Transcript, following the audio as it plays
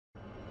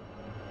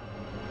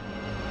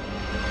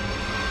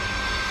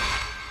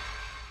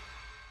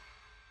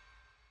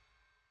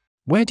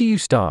Where do you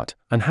start,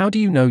 and how do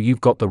you know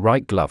you've got the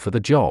right glove for the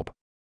job?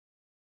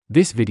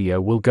 This video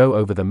will go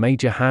over the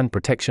major hand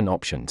protection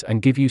options and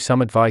give you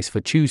some advice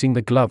for choosing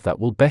the glove that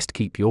will best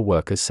keep your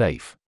workers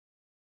safe.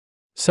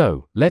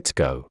 So, let's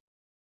go.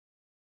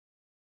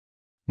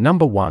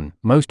 Number 1,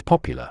 most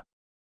popular.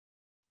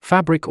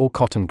 Fabric or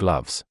cotton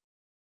gloves.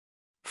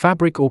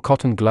 Fabric or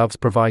cotton gloves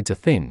provides a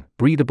thin,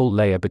 breathable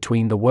layer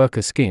between the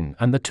worker's skin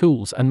and the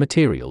tools and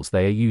materials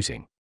they are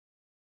using.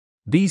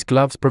 These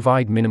gloves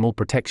provide minimal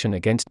protection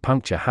against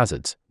puncture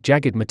hazards,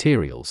 jagged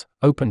materials,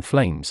 open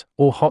flames,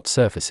 or hot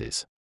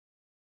surfaces.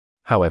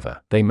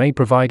 However, they may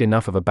provide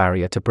enough of a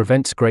barrier to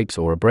prevent scrapes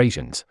or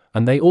abrasions,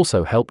 and they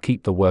also help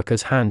keep the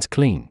worker's hands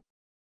clean.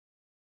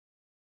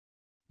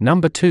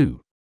 Number 2.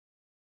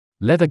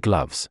 Leather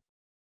gloves.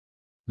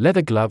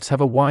 Leather gloves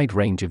have a wide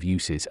range of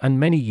uses and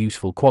many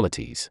useful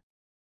qualities.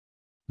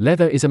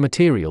 Leather is a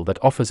material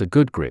that offers a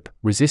good grip,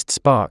 resists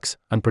sparks,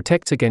 and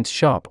protects against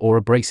sharp or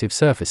abrasive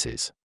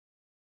surfaces.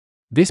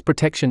 This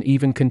protection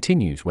even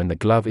continues when the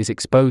glove is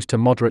exposed to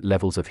moderate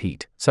levels of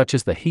heat, such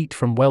as the heat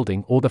from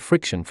welding or the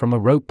friction from a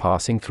rope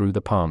passing through the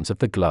palms of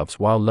the gloves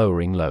while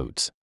lowering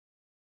loads.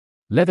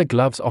 Leather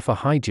gloves offer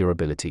high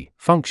durability,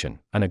 function,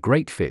 and a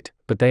great fit,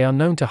 but they are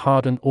known to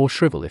harden or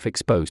shrivel if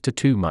exposed to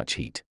too much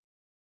heat.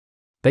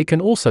 They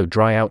can also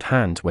dry out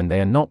hands when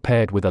they are not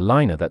paired with a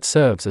liner that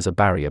serves as a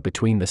barrier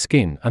between the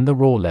skin and the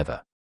raw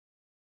leather.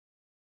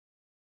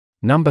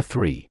 Number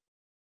 3.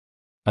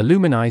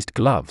 Aluminized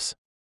gloves.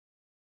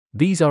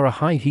 These are a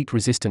high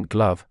heat-resistant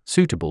glove,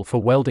 suitable for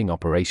welding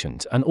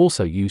operations and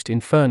also used in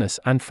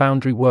furnace and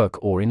foundry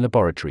work or in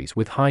laboratories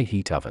with high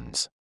heat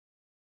ovens.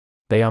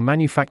 They are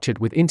manufactured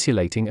with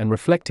insulating and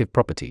reflective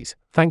properties,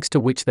 thanks to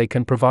which they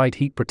can provide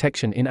heat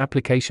protection in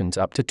applications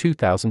up to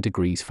 2000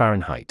 degrees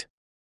Fahrenheit.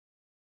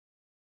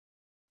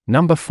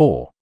 Number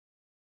 4.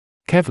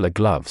 Kevlar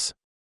gloves.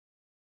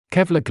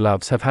 Kevlar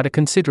gloves have had a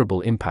considerable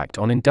impact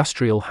on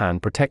industrial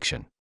hand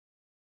protection.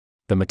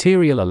 The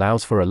material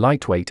allows for a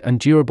lightweight and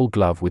durable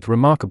glove with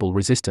remarkable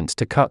resistance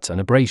to cuts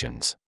and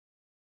abrasions.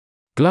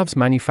 Gloves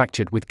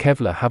manufactured with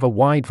Kevlar have a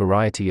wide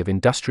variety of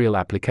industrial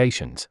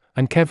applications,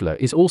 and Kevlar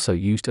is also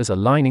used as a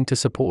lining to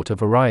support a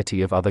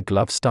variety of other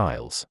glove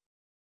styles.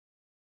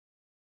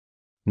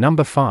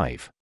 Number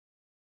 5.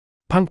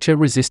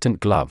 Puncture-resistant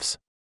gloves.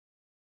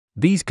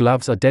 These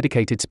gloves are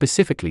dedicated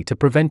specifically to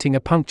preventing a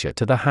puncture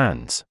to the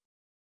hands.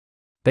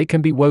 They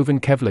can be woven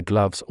Kevlar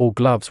gloves or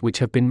gloves which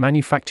have been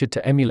manufactured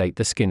to emulate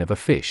the skin of a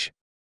fish.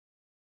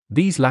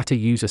 These latter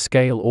use a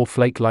scale or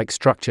flake-like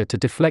structure to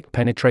deflect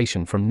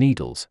penetration from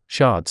needles,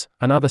 shards,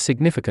 and other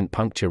significant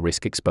puncture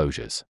risk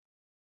exposures.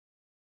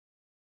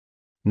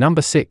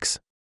 Number 6.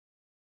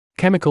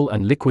 Chemical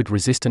and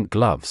liquid-resistant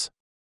gloves.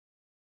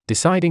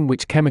 Deciding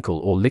which chemical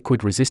or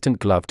liquid-resistant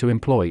glove to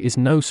employ is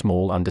no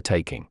small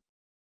undertaking.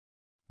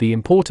 The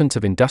importance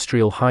of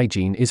industrial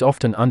hygiene is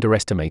often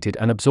underestimated,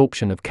 and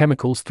absorption of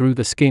chemicals through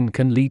the skin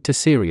can lead to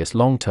serious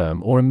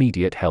long-term or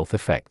immediate health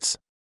effects.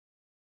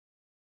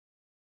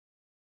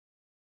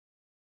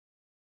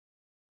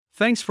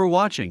 Thanks for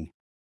watching.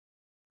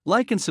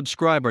 Like and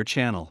subscribe our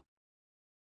channel.